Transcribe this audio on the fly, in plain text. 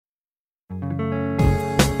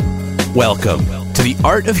Welcome to The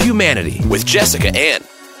Art of Humanity with Jessica Ann.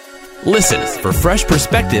 Listen for fresh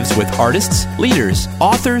perspectives with artists, leaders,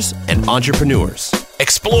 authors, and entrepreneurs.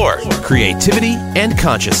 Explore creativity and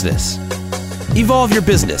consciousness. Evolve your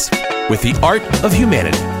business with The Art of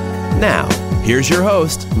Humanity. Now, here's your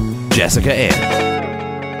host, Jessica Ann.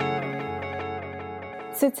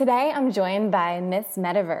 So today I'm joined by Miss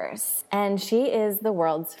Metaverse, and she is the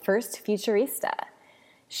world's first futurista.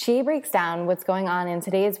 She breaks down what's going on in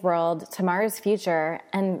today's world, tomorrow's future,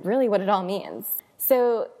 and really what it all means.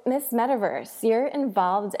 So, Miss Metaverse, you're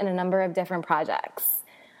involved in a number of different projects,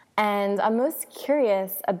 and I'm most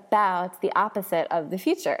curious about the opposite of the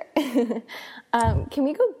future. Can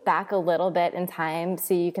we go back a little bit in time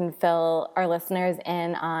so you can fill our listeners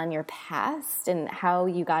in on your past and how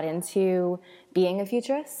you got into being a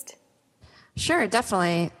futurist? Sure,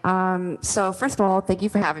 definitely. So first of all, thank you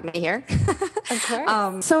for having me here. Of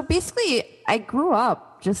course. So basically, I grew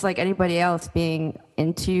up just like anybody else being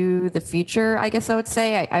into the future, I guess I would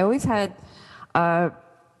say. I always had a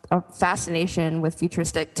fascination with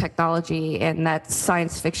futuristic technology and that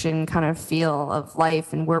science fiction kind of feel of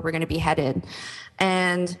life and where we're going to be headed.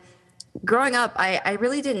 And growing up, I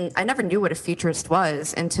never knew what a futurist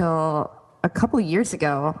was until a couple of years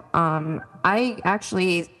ago. I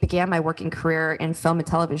actually began my working career in film and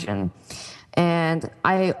television, and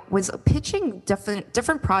I was pitching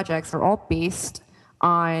different projects that are all based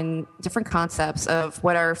on different concepts of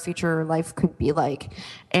what our future life could be like.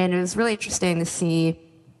 And it was really interesting to see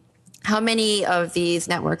how many of these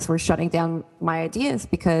networks were shutting down my ideas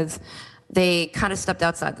because they kind of stepped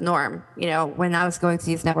outside the norm. You know, when I was going to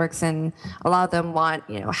these networks, and a lot of them want,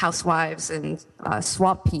 housewives and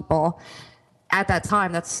swamp people. At that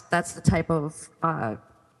time, that's the type of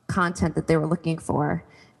content that they were looking for.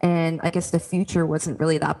 And I guess the future wasn't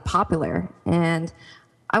really that popular. And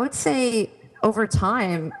I would say over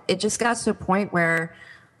time, it just got to a point where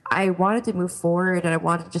I wanted to move forward and I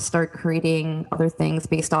wanted to just start creating other things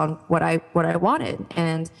based on what I wanted.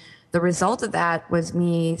 And the result of that was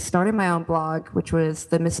me starting my own blog, which was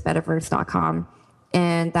the MissMetaverse.com.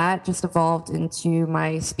 And that just evolved into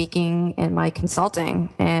my speaking and my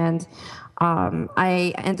consulting. And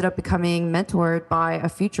I ended up becoming mentored by a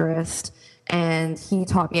futurist, and he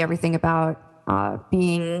taught me everything about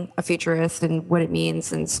being a futurist and what it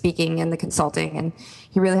means, and speaking and the consulting. And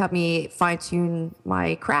he really helped me fine-tune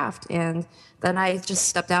my craft. And then I just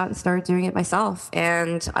stepped out and started doing it myself.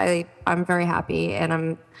 And I'm very happy, and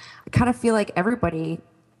I kind of feel like everybody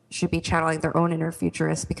should be channeling their own inner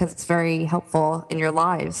futurist because it's very helpful in your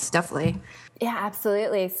lives, definitely. Yeah,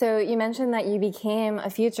 absolutely. So you mentioned that you became a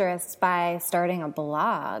futurist by starting a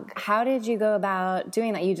blog. How did you go about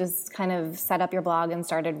doing that? You just kind of set up your blog and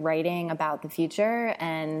started writing about the future,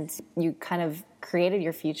 and you kind of created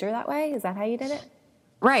your future that way? Is that how you did it?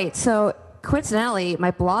 Right. So coincidentally,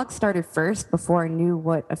 my blog started first before I knew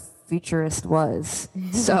what a futurist was.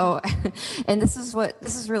 So, and this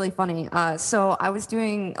is really funny. So I was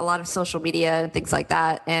doing a lot of social media and things like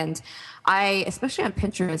that. And especially on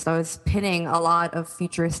Pinterest, I was pinning a lot of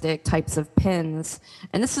futuristic types of pins.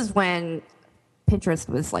 And this is when Pinterest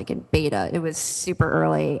was like in beta. It was super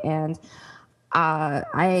early. And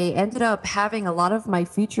I ended up having a lot of my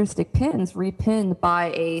futuristic pins repinned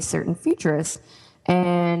by a certain futurist.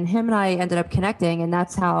 And him and I ended up connecting, and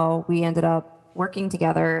that's how we ended up working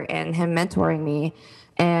together and him mentoring me.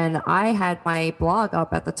 And I had my blog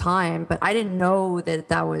up at the time, but I didn't know that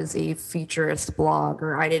that was a futurist blog,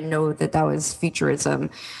 or I didn't know that that was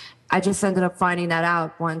futurism. I just ended up finding that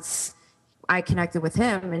out once I connected with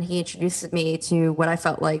him, and he introduced me to what I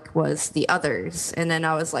felt like was the others. And then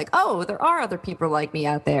I was like, oh, there are other people like me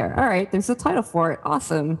out there. All right, there's a title for it.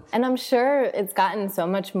 Awesome. And I'm sure it's gotten so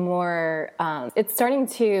much more, it's starting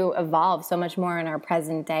to evolve so much more in our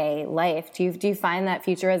present day life. Do you find that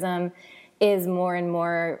futurism is more and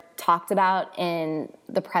more talked about in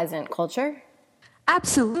the present culture?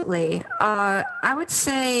 Absolutely. I would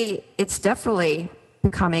say it's definitely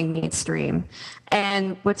becoming mainstream.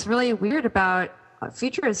 And what's really weird about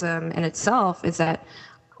futurism in itself is that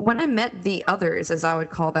when I met the others, as I would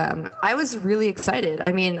call them, I was really excited.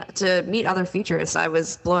 I mean, to meet other futurists, I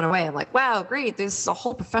was blown away. I'm like, wow, great. There's a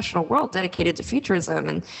whole professional world dedicated to futurism,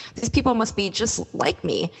 and these people must be just like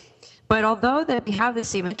me. But although that we have the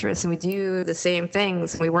same interests and we do the same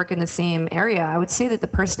things and we work in the same area, I would say that the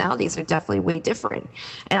personalities are definitely way different.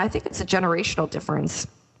 And I think it's a generational difference.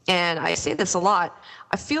 And I say this a lot.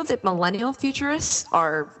 I feel that millennial futurists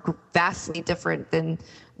are vastly different than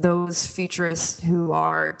those futurists who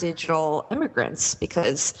are digital immigrants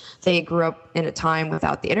because they grew up in a time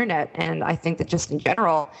without the internet. And I think that just in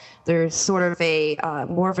general, there's sort of a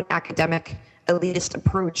more of an academic elitist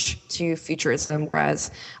approach to futurism,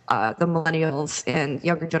 whereas the millennials and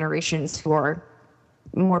younger generations who are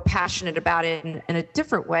more passionate about it in a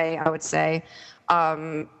different way, I would say.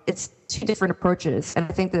 It's two different approaches. And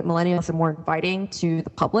I think that millennials are more inviting to the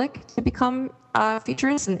public to become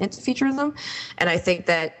futurists and into futurism. And I think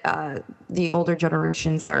that the older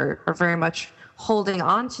generations are very much holding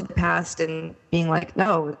on to the past and being like,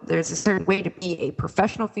 no, there's a certain way to be a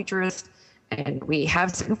professional futurist, and we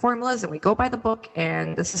have certain formulas and we go by the book,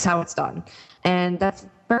 and this is how it's done. And that's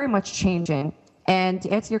very much changing. And to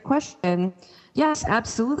answer your question, yes,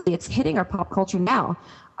 absolutely. It's hitting our pop culture now.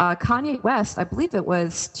 Kanye West, I believe it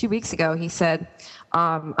was 2 weeks ago, he said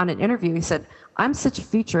on an interview, he said, I'm such a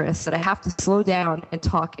futurist that I have to slow down and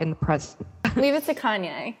talk in the present. Leave it to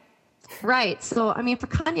Kanye. Right. So, I mean, for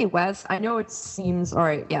Kanye West, I know it seems, all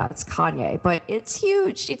right, yeah, it's Kanye, but it's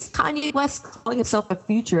huge. It's Kanye West calling himself a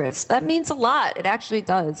futurist. That means a lot. It actually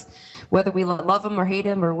does. Whether we love him or hate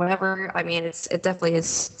him or whatever, I mean, it definitely is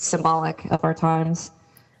symbolic of our times.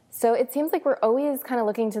 So it seems like we're always kind of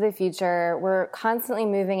looking to the future. We're constantly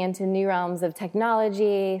moving into new realms of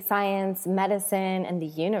technology, science, medicine, and the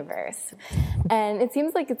universe. And it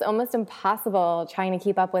seems like it's almost impossible trying to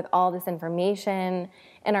keep up with all this information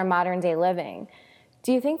in our modern day living.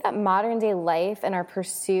 Do you think that modern day life and our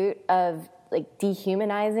pursuit of like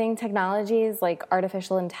dehumanizing technologies like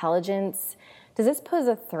artificial intelligence, does this pose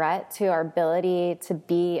a threat to our ability to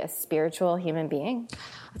be a spiritual human being?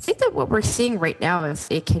 I think that what we're seeing right now is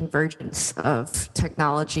a convergence of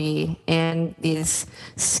technology and these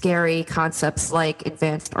scary concepts like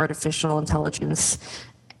advanced artificial intelligence,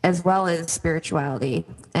 as well as spirituality.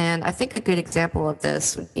 And I think a good example of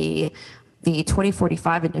this would be the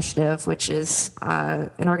 2045 initiative, which is an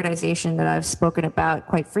organization that I've spoken about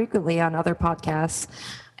quite frequently on other podcasts.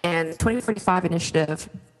 And the 2045 initiative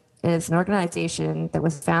is an organization that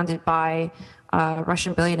was founded by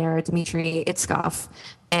Russian billionaire Dmitry Itskov.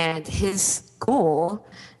 And his goal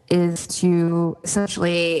is to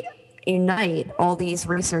essentially unite all these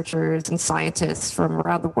researchers and scientists from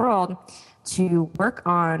around the world to work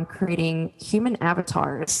on creating human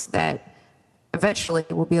avatars that eventually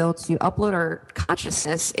will be able to upload our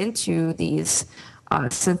consciousness into these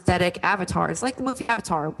synthetic avatars. Like the movie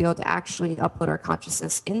Avatar, we'll be able to actually upload our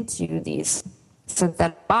consciousness into these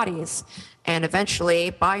synthetic bodies. And eventually,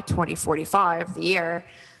 by 2045, the year,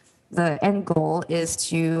 the end goal is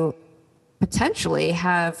to potentially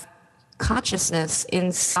have consciousness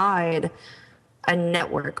inside a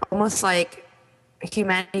network, almost like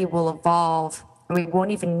humanity will evolve and we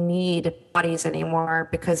won't even need bodies anymore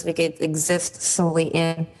because we could exist solely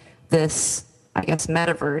in this, I guess,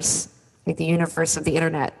 metaverse, like the universe of the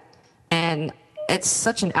internet. And it's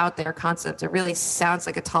such an out there concept. It really sounds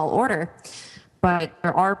like a tall order, but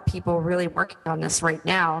there are people really working on this right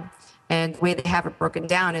now. And the way they have it broken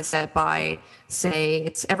down is that by, say,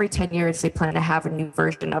 it's every 10 years, they plan to have a new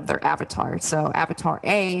version of their avatar. So Avatar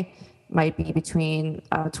A might be between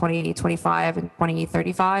 2025 and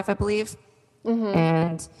 2035, I believe. Mm-hmm.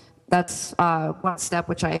 And that's one step,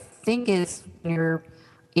 which I think is when you're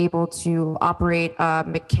able to operate a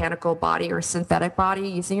mechanical body or synthetic body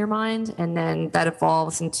using your mind. And then that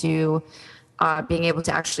evolves into being able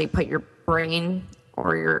to actually put your brain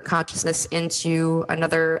or your consciousness into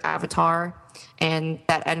another avatar, and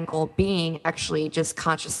that end goal being actually just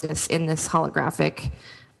consciousness in this holographic,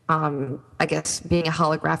 I guess, being a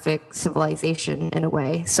holographic civilization in a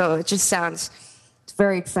way. So it just sounds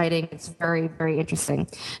very exciting. It's very, very interesting.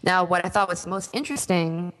 Now, what I thought was most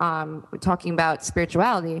interesting, talking about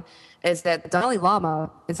spirituality, is that the Dalai Lama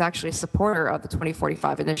is actually a supporter of the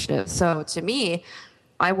 2045 initiative. So to me,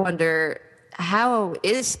 I wonder, how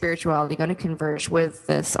is spirituality going to converge with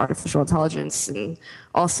this artificial intelligence, and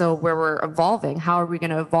also where we're evolving? How are we going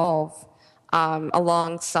to evolve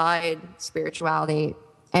alongside spirituality?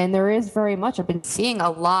 And there is very much, I've been seeing a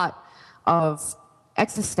lot of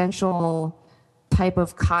existential type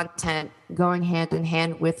of content going hand in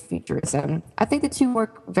hand with futurism. I think the two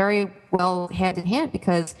work very well hand in hand,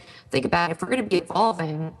 because think about it, if we're going to be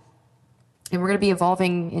evolving, and we're going to be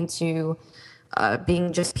evolving into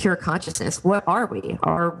being just pure consciousness, what are we?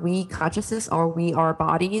 Are we consciousness? Are we our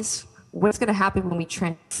bodies? What's going to happen when we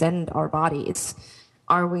transcend our bodies?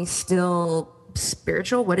 Are we still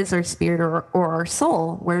spiritual? What is our spirit or our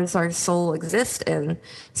soul? Where does our soul exist in?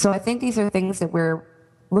 So I think these are things that we're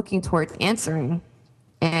looking towards answering.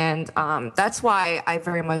 And that's why I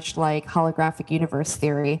very much like holographic universe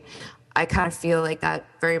theory. I kind of feel like that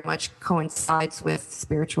very much coincides with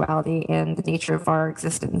spirituality and the nature of our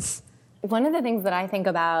existence. One of the things that I think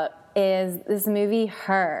about is this movie,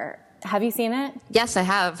 Her. Have you seen it? Yes, I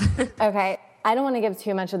have. Okay. I don't want to give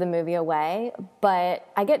too much of the movie away, but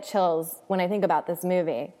I get chills when I think about this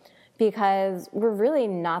movie because we're really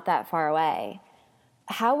not that far away.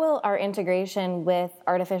 How will our integration with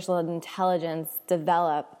artificial intelligence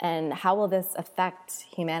develop, and how will this affect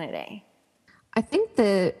humanity? I think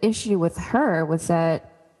the issue with her was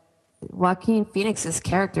that Joaquin Phoenix's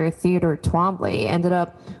character, Theodore Twombly, ended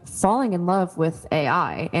up falling in love with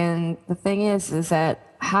AI. And the thing is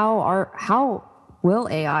that how will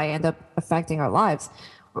AI end up affecting our lives?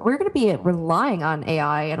 We're going to be relying on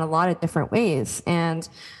AI in a lot of different ways. And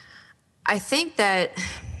I think that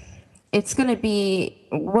it's going to be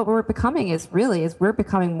what we're becoming is we're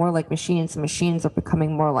becoming more like machines, and machines are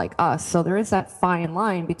becoming more like us. So there is that fine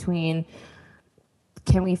line between,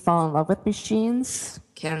 can we fall in love with machines?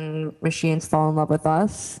 Can machines fall in love with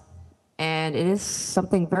us? And it is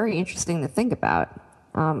something very interesting to think about.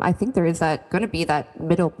 I think there is going to be that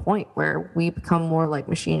middle point where we become more like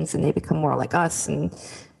machines and they become more like us, and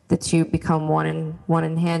the two become one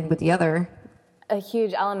in hand with the other. A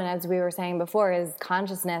huge element, as we were saying before, is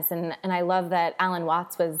consciousness, and I love that Alan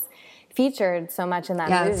Watts was featured so much in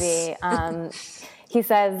that movie. He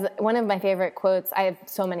says, one of my favorite quotes, I have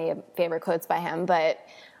so many favorite quotes by him, but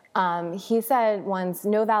he said once,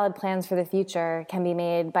 "No valid plans for the future can be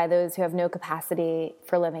made by those who have no capacity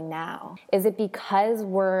for living now." Is it because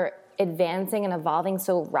we're advancing and evolving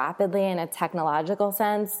so rapidly in a technological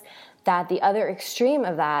sense that the other extreme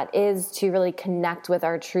of that is to really connect with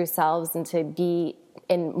our true selves and to be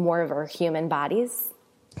in more of our human bodies?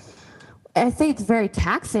 I think it's very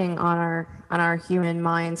taxing on our human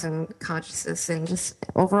minds and consciousness, and just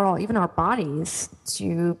overall, even our bodies,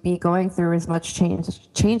 to be going through as much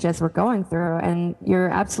change as we're going through. And you're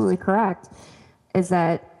absolutely correct, is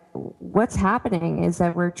that what's happening is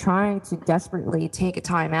that we're trying to desperately take a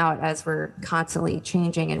time out as we're constantly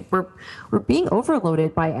changing, and we're being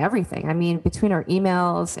overloaded by everything. I mean, between our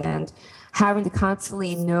emails and having to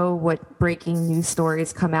constantly know what breaking news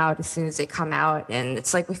stories come out as soon as they come out, and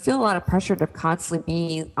it's like we feel a lot of pressure to constantly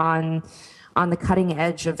be on the cutting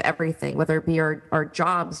edge of everything, whether it be our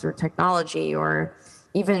jobs or technology, or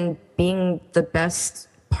even being the best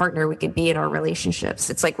partner we could be in our relationships.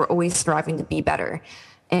 It's like we're always striving to be better.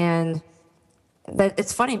 And that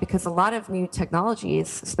it's funny because a lot of new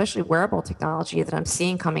technologies, especially wearable technology that I'm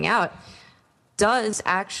seeing coming out, does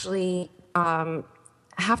actually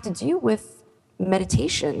have to do with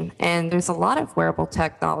meditation. And there's a lot of wearable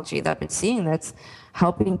technology that I've been seeing that's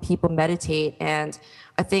helping people meditate. And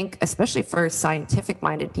I think especially for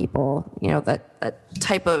scientific-minded people, that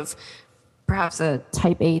type of, perhaps a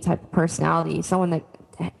type A type of personality, someone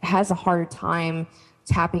that has a harder time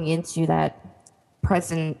tapping into that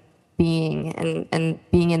present being and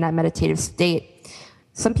being in that meditative state.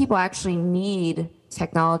 Some people actually need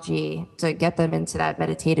technology to get them into that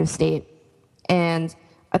meditative state. And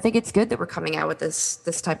I think it's good that we're coming out with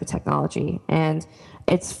this type of technology. And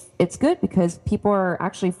it's good because people are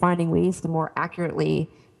actually finding ways to more accurately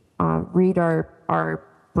read our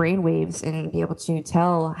brain waves and be able to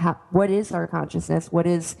tell what is our consciousness, what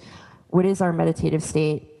is our meditative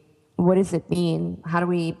state, what does it mean, how do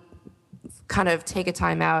we kind of take a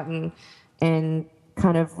time out and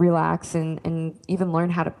kind of relax and even learn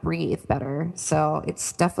how to breathe better. So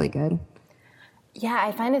it's definitely good. Yeah,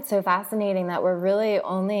 I find it so fascinating that we're really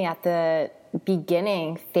only at the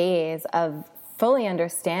beginning phase of fully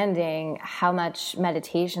understanding how much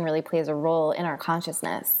meditation really plays a role in our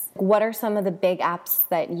consciousness. What are some of the big apps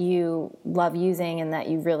that you love using and that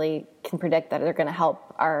you really can predict that are going to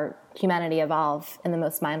help our humanity evolve in the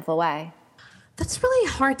most mindful way? That's really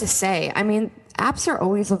hard to say. I mean, apps are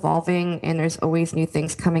always evolving and there's always new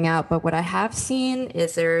things coming out. But what I have seen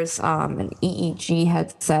is there's an EEG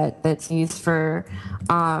headset that's used for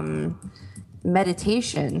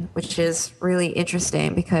meditation, which is really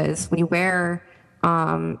interesting because when you wear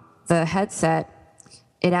the headset,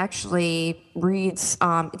 it actually reads,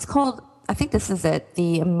 it's called, I think this is it,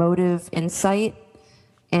 the Emotive Insight.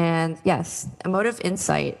 And yes, Emotive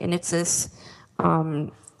Insight. And it's this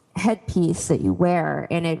headpiece that you wear,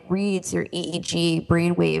 and it reads your EEG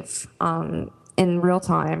brainwave in real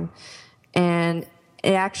time. And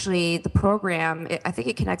it actually, the program, I think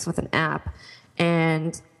it connects with an app,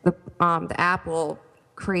 and the app will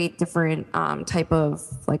create different type of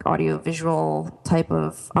like audio visual type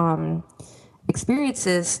of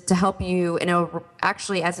experiences to help you. And it'll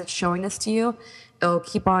actually, as it's showing this to you, it'll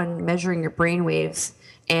keep on measuring your brainwaves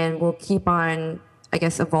and will keep on, I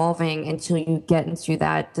guess, evolving until you get into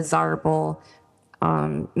that desirable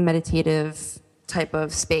meditative type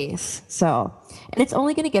of space. So, and it's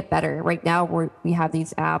only going to get better. Right now we have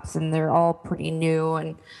these apps and they're all pretty new,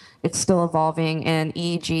 and it's still evolving, and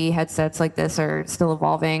EEG headsets like this are still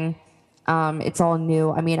evolving. It's all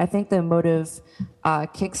new. I mean, I think the Motive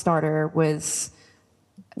Kickstarter was,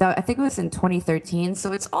 I think it was in 2013,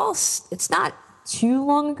 so it's not too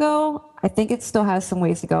long ago. I think it still has some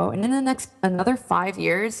ways to go, and in the next another 5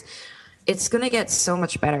 years, it's going to get so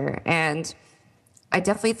much better. And I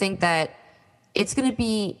definitely think that it's going to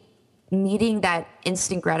be needing that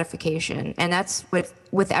instant gratification, and that's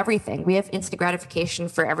with everything. We have instant gratification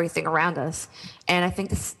for everything around us, and I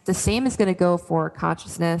think the same is going to go for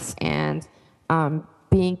consciousness and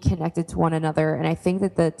being connected to one another. And I think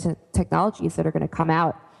that the technologies that are going to come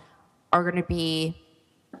out are going to be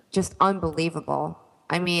just unbelievable.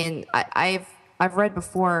 I mean, I've read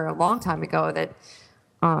before a long time ago that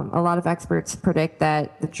a lot of experts predict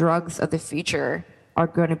that the drugs of the future are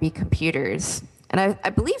going to be computers. And I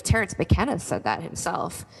believe Terence McKenna said that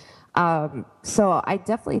himself. So I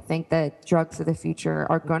definitely think that drugs of the future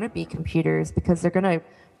are going to be computers, because they're going to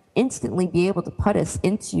instantly be able to put us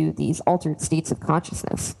into these altered states of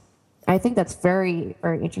consciousness. I think that's very,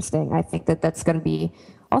 very interesting. I think that that's going to be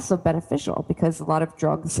also beneficial, because a lot of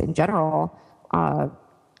drugs in general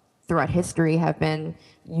throughout history have been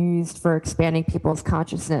used for expanding people's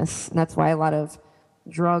consciousness. And that's why a lot of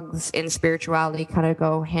drugs and spirituality kind of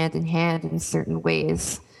go hand in hand in certain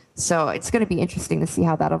ways. So it's going to be interesting to see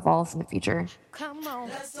how that evolves in the future. Come on.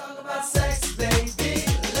 Let's talk about sex, baby.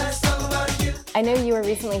 Let's talk about you. I know you were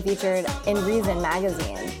recently featured in Reason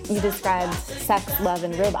magazine. You described sex, love,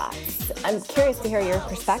 and robots. I'm curious to hear your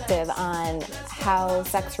perspective on how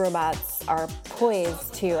sex robots are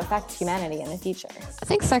poised to affect humanity in the future. I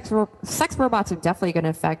think sex robots are definitely going to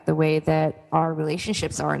affect the way that our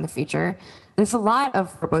relationships are in the future. There's a lot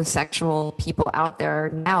of robosexual people out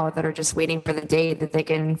there now that are just waiting for the day that they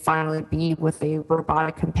can finally be with a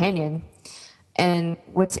robotic companion. And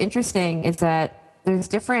what's interesting is that there's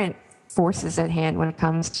different forces at hand when it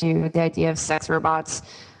comes to the idea of sex robots.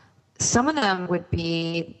 Some of them would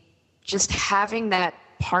be just having that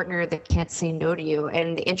partner that can't say no to you.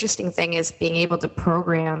 And the interesting thing is being able to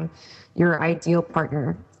program your ideal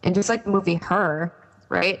partner. And just like the movie Her,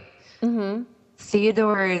 right? Mm-hmm.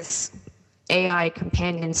 Theodore's AI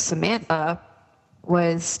companion Samantha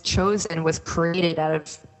was created out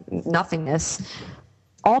of nothingness,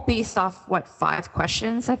 all based off 5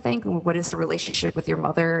 questions, I think. What is the relationship with your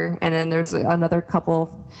mother? And then there's another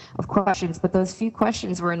couple of questions, but those few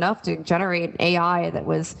questions were enough to generate an AI that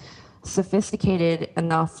was sophisticated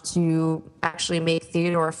enough to actually make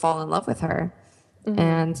Theodore fall in love with her. Mm-hmm.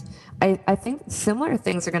 And I think similar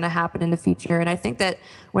things are going to happen in the future. And I think that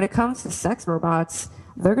when it comes to sex robots,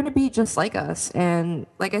 they're going to be just like us. And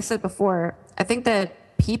like I said before, I think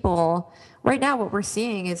that people, right now what we're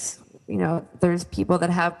seeing is, there's people that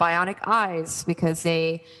have bionic eyes because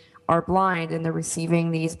they are blind and they're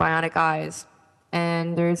receiving these bionic eyes.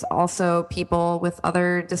 And there's also people with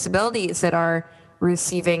other disabilities that are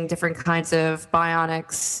receiving different kinds of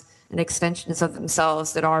bionics and extensions of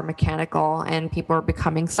themselves that are mechanical, and people are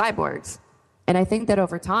becoming cyborgs. And I think that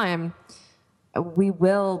over time, we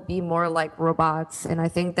will be more like robots. And I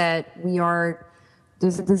think that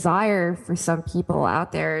there's a desire for some people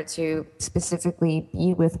out there to specifically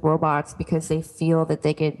be with robots because they feel that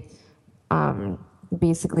they could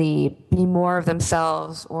basically be more of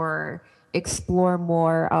themselves or explore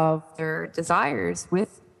more of their desires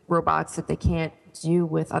with robots that they can't do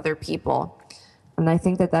with other people. And I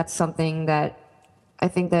think that that's something that I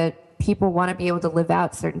think that people want to be able to live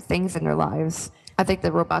out certain things in their lives. I think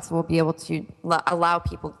that robots will be able to allow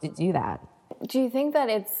people to do that. Do you think that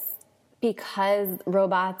it's because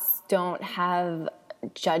robots don't have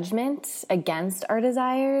judgment against our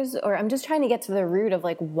desires? Or I'm just trying to get to the root of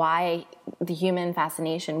why the human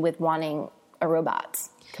fascination with wanting a robot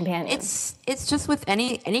companion. It's just with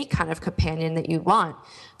any kind of companion that you want.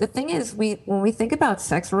 The thing is, when we think about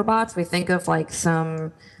sex robots, we think of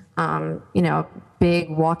some big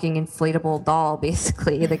walking inflatable doll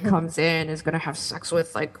basically that comes in, is going to have sex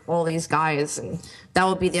with all these guys, and that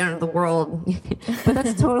will be the end of the world. But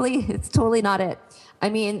it's totally not it. I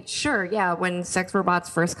mean, sure, yeah, when sex robots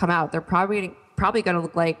first come out, they're probably going to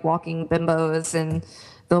look like walking bimbos, and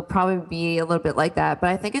they'll probably be a little bit like that. But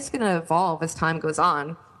I think it's going to evolve as time goes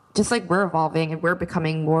on. Just like we're evolving and we're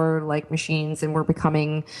becoming more like machines, and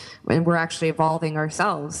we're actually evolving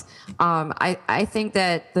ourselves. I think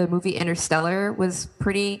that the movie Interstellar was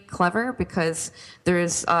pretty clever because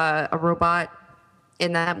there's a robot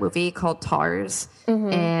in that movie called TARS.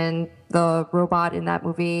 Mm-hmm. And the robot in that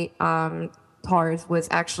movie, TARS, was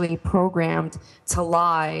actually programmed to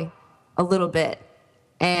lie a little bit.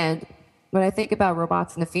 And when I think about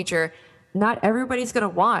robots in the future, not everybody's going to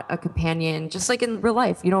want a companion, just like in real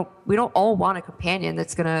life. We don't all want a companion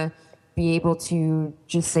that's going to be able to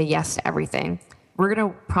just say yes to everything. We're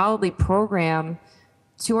going to probably program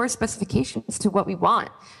to our specifications to what we want.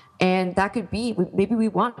 And that could be, maybe we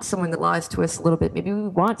want someone that lies to us a little bit. Maybe we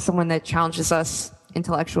want someone that challenges us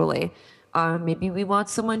intellectually. Maybe we want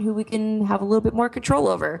someone who we can have a little bit more control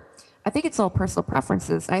over. I think it's all personal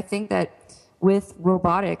preferences. I think that with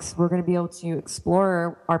robotics, we're going to be able to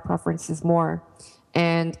explore our preferences more.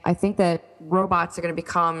 And I think that robots are going to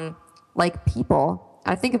become like people.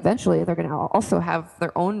 I think eventually they're going to also have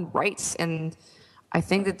their own rights. And I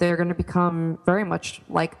think that they're going to become very much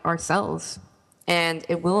like ourselves. And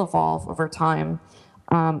it will evolve over time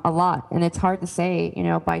a lot. And it's hard to say,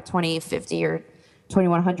 by 2050 or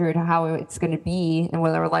 2100 how it's going to be and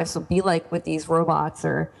what our lives will be like with these robots,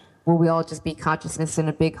 or will we all just be consciousness in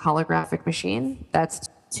a big holographic machine? That's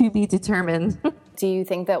to be determined. Do you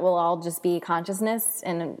think that we'll all just be consciousness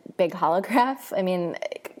in a big holograph? I mean,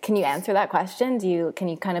 can you answer that question? Can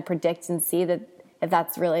you kind of predict and see that if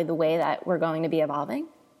that's really the way that we're going to be evolving?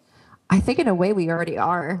 I think in a way we already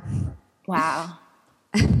are. Wow.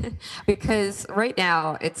 Because right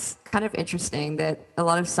now it's kind of interesting that a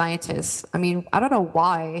lot of scientists, I don't know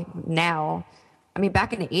why now.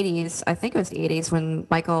 Back in the 80s, I think it was the 80s when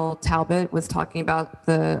Michael Talbot was talking about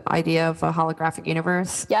the idea of a holographic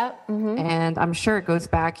universe. Yep. Mm-hmm. And I'm sure it goes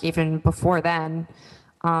back even before then.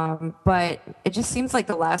 But it just seems like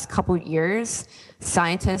the last couple of years,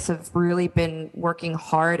 scientists have really been working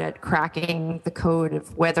hard at cracking the code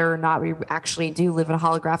of whether or not we actually do live in a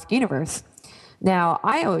holographic universe. Now,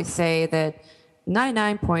 I always say that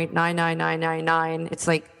 99.99999, it's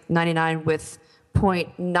like 99 with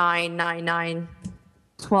 0.999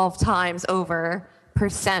 12 times over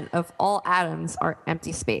percent of all atoms are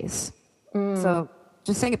empty space. So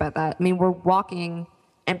just think about that. We're walking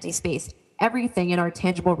empty space. Everything in our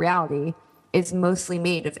tangible reality is mostly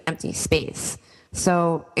made of empty space.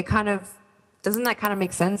 So doesn't that kind of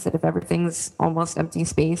make sense that if everything's almost empty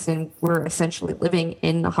space and we're essentially living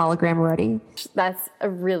in a hologram already? That's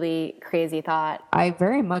a really crazy thought. I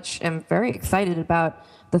very much am very excited about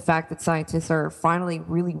the fact that scientists are finally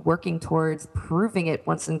really working towards proving it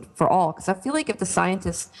once and for all. Because I feel like if the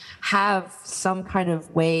scientists have some kind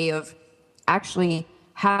of way of actually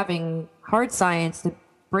having hard science to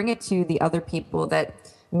bring it to the other people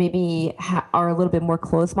that maybe are a little bit more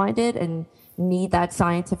closed-minded and need that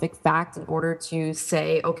scientific fact in order to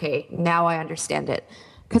say, okay, now I understand it.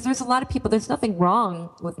 Because there's a lot of people, there's nothing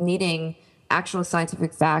wrong with needing actual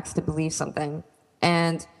scientific facts to believe something.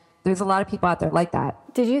 And there's a lot of people out there like that.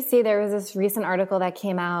 Did you see there was this recent article that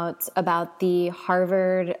came out about the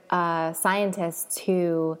Harvard scientist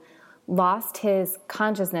who lost his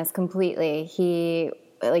consciousness completely?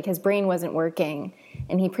 His brain wasn't working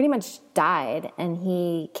and he pretty much died, and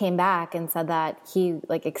he came back and said that he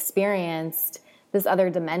experienced this other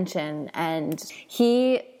dimension, and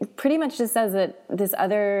he pretty much just says that this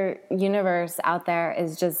other universe out there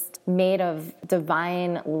is just made of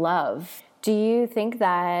divine love. Do you think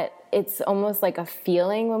that it's almost like a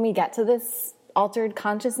feeling when we get to this altered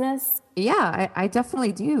consciousness? Yeah, I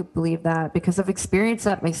definitely do believe that because I've experienced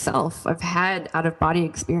that myself. I've had out-of-body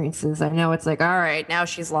experiences. I know it's like, all right, now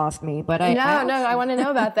she's lost me, but I want to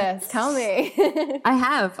know about this. Tell me. I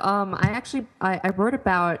have. I wrote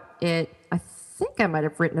about it. I think I might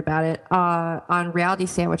have written about it on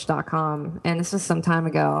realitysandwich.com, and this was some time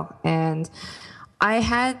ago. And I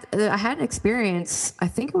had an experience. I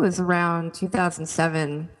think it was around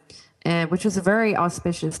 2007. Which was a very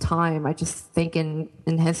auspicious time, I just think, in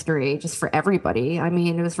history, just for everybody.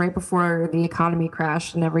 It was right before the economy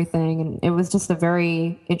crashed and everything, and it was just a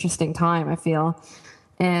very interesting time, I feel.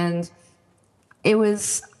 And I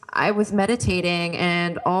was meditating,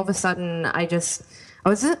 and all of a sudden, I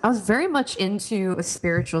was very much into a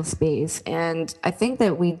spiritual space, and I think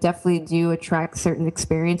that we definitely do attract certain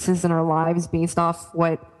experiences in our lives based off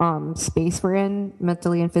what space we're in,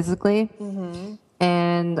 mentally and physically. Mm-hmm.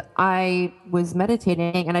 And I was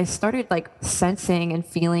meditating, and I started sensing and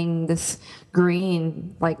feeling this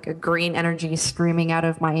green energy streaming out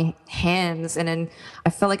of my hands. And then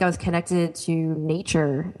I felt like I was connected to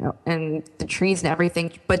nature, and the trees and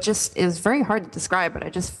everything, but it was very hard to describe, but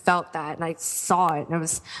I just felt that and I saw it, and I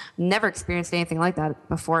was never experienced anything like that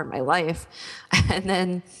before in my life. And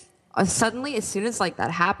then suddenly, as soon as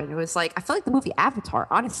that happened, it was I felt like the movie Avatar,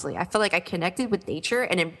 honestly. I felt like I connected with nature,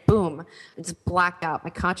 and then boom, it just blacked out. My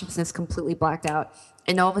consciousness completely blacked out.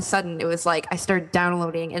 And all of a sudden, it was I started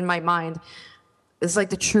downloading in my mind. It was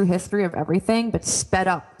the true history of everything, but sped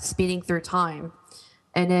up, speeding through time.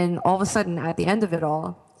 And then all of a sudden, at the end of it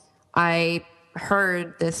all, I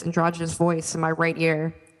heard this androgynous voice in my right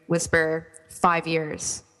ear whisper 5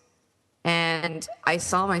 years. And I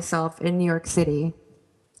saw myself in New York City,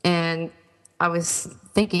 and I was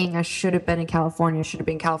thinking I should have been in California,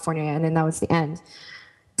 and then that was the end.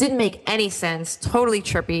 Didn't make any sense, totally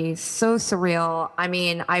trippy, so surreal. I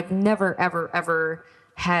mean, I've never, ever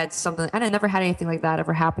had something, and I never had anything like that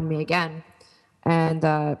ever happen to me again. And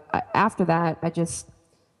after that, I just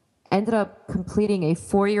ended up completing a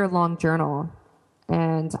 4-year-long journal.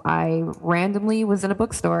 And I randomly was in a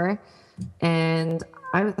bookstore, and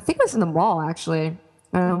I think it was in the mall, actually.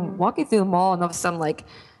 Walking through the mall, and all of a sudden, like,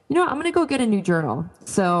 you know what, I'm going to go get a new journal.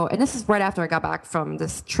 So, and this is right after I got back from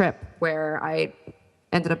this trip where I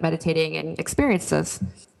ended up meditating and experienced this.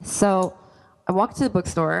 So I walk to the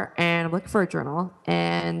bookstore, and I'm looking for a journal,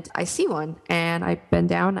 and I see one, and I bend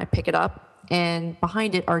down, I pick it up, and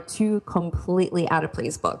behind it are 2 completely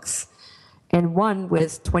out-of-place books. And one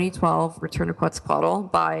was 2012 Return to Quetzalcoatl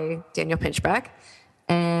by Daniel Pinchbeck.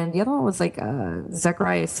 And the other one was like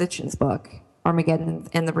Zechariah Sitchin's book, Armageddon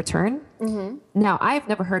and the Return. Mm-hmm. Now, I've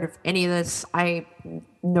never heard of any of this. I had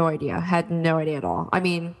no idea at all. I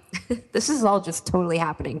mean, this is all just totally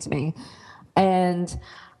happening to me. And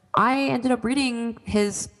I ended up reading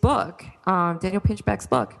his book, Daniel Pinchbeck's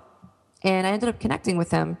book, and I ended up connecting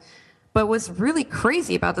with him. But what's really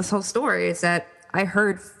crazy about this whole story is that I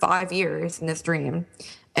heard 5 years in this dream.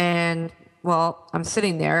 And, well, I'm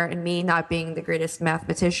sitting there, and me not being the greatest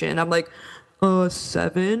mathematician, I'm like,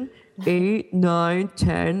 7, 8, 9,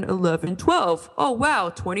 10, 11, 12. Oh, wow,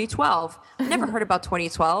 2012. I never heard about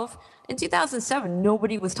 2012. In 2007,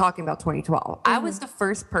 nobody was talking about 2012. Mm-hmm. I was the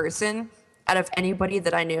first person out of anybody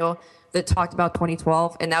that I knew that talked about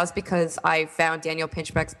 2012, and that was because I found Daniel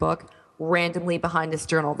Pinchbeck's book randomly behind this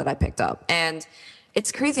journal that I picked up. And it's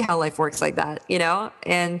crazy how life works like that, you know?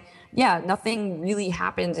 And yeah, nothing really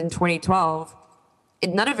happened in 2012.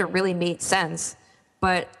 None of it really made sense.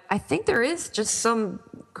 But I think there is just some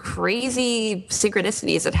crazy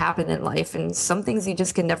synchronicities that happen in life, and some things you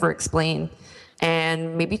just can never explain.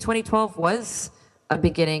 And maybe 2012 was a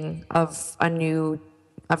beginning of a new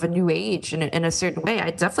age in a certain way.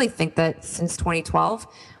 I definitely think that since 2012,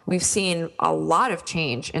 we've seen a lot of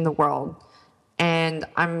change in the world. And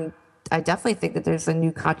I definitely think that there's a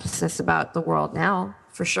new consciousness about the world now,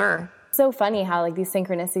 for sure. So funny how like these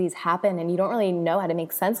synchronicities happen and you don't really know how to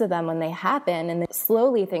make sense of them when they happen, and then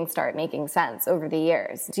slowly things start making sense over the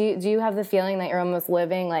years. Do you have the feeling that you're almost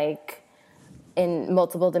living like in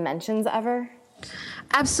multiple dimensions ever?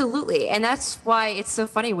 Absolutely. And that's why it's so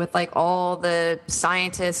funny with like all the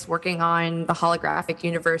scientists working on the holographic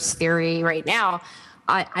universe theory right now.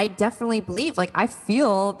 I definitely believe, like, I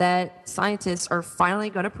feel that scientists are finally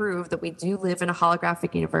going to prove that we do live in a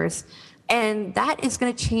holographic universe. And that is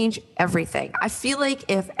going to change everything. I feel like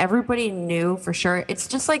if everybody knew for sure, it's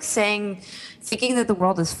just like thinking that the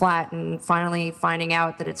world is flat and finally finding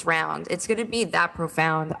out that it's round. It's going to be that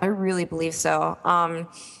profound. I really believe so.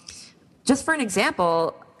 Just for an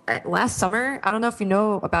example, last summer, I don't know if you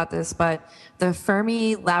know about this, but the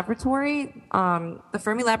Fermi Laboratory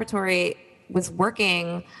was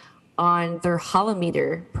working on their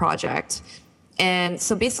holometer project. And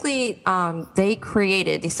so basically, they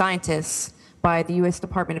created, the scientists by the U.S.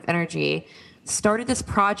 Department of Energy, started this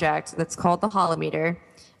project that's called the holometer.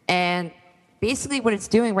 And basically what it's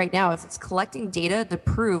doing right now is it's collecting data to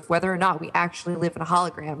prove whether or not we actually live in a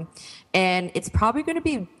hologram. And it's probably going to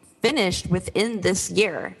be finished within this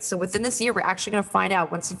year. So within this year, we're actually going to find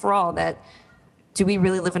out once and for all that do we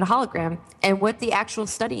really live in a hologram? And what the actual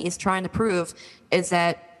study is trying to prove is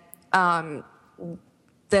that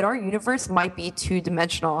that our universe might be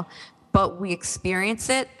 2-dimensional, but we experience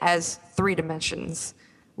it as 3 dimensions,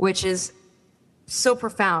 which is so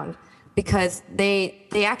profound because they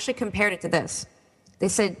actually compared it to this. They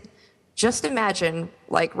said, just imagine,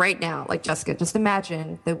 like right now, like Jessica, just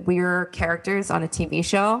imagine that we're characters on a TV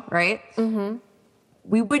show, right? Mm-hmm.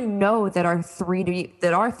 We wouldn't know that our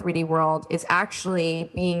 3D world is actually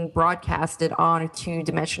being broadcasted on a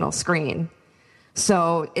 2-dimensional screen.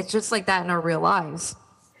 So it's just like that in our real lives.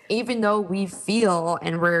 Even though we feel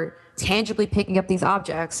and we're tangibly picking up these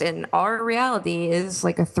objects and our reality is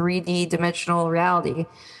like a 3D dimensional reality,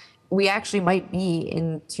 we actually might be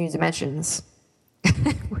in 2 dimensions,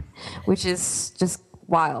 which is just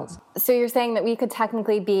wild. So you're saying that we could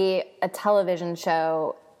technically be a television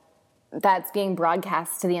show that's being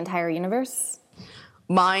broadcast to the entire universe?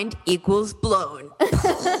 Mind equals blown.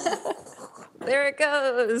 There it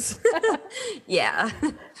goes. Yeah.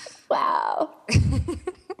 Wow.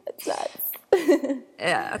 That's nuts.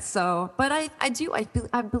 Yeah, so, but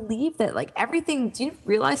I believe that like everything, do you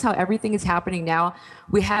realize how everything is happening now?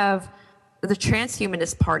 We have the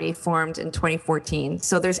Transhumanist Party formed in 2014.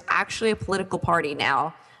 So there's actually a political party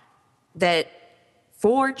now that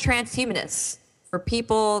for transhumanists, for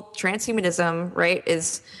people, transhumanism, right,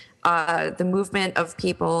 is the movement of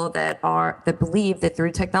people that believe that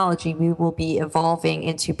through technology we will be evolving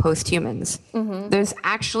into post-humans. There's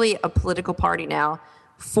actually a political party now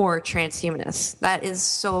for transhumanists. That is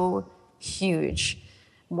so huge.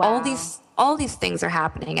 Wow. All these things are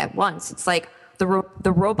happening at once. It's like the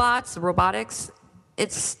robots, the robotics.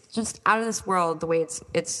 It's just out of this world the way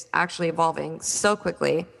it's actually evolving so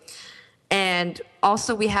quickly. And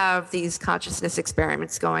also we have these consciousness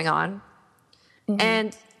experiments going on.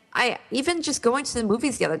 And I even just going to the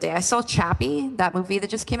movies the other day, I saw Chappie, that movie that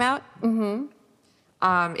just came out. It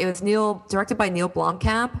was directed by Neil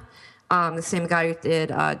Blomkamp, the same guy who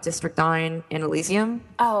did District 9 and Elysium.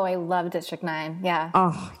 Oh, I love District 9. Yeah.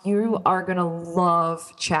 Oh, you are going to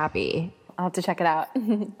love Chappie. I'll have to check it out.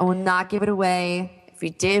 I will not give it away. If you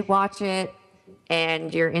did watch it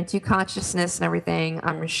and you're into consciousness and everything,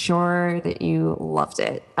 I'm sure that you loved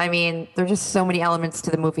it. I mean, there's just so many elements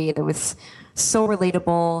to the movie that was so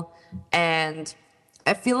relatable. And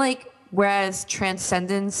I feel like whereas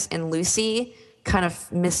Transcendence and Lucy kind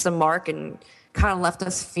of missed the mark and kind of left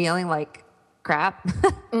us feeling like crap.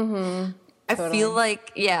 Totally.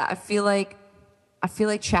 I feel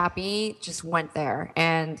like Chappie just went there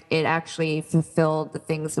and it actually fulfilled the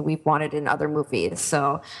things that we've wanted in other movies.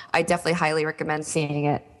 So I definitely highly recommend seeing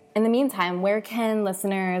it. In the meantime, where can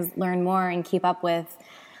listeners learn more and keep up with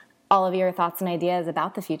all of your thoughts and ideas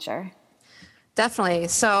about the future? Definitely.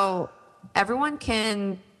 So everyone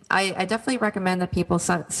can, I definitely recommend that people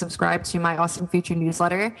subscribe to my Awesome Future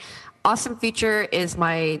newsletter. Awesome Future is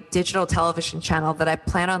my digital television channel that I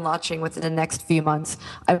plan on launching within the next few months.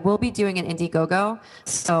 I will be doing an Indiegogo,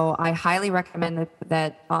 so I highly recommend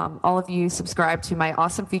that all of you subscribe to my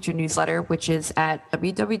Awesome Future newsletter, which is at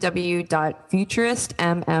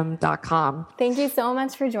www.futuristmm.com. Thank you so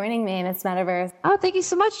much for joining me, Miss Metaverse. Oh, thank you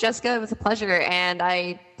so much, Jessica. It was a pleasure, and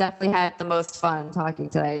I definitely had the most fun talking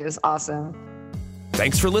today. It was awesome.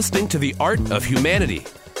 Thanks for listening to The Art of Humanity.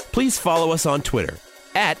 Please follow us on Twitter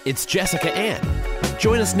at It's Jessica Ann.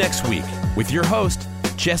 Join us next week with your host,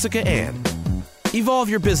 Jessica Ann. Evolve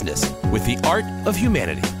your business with The Art of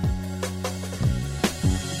Humanity.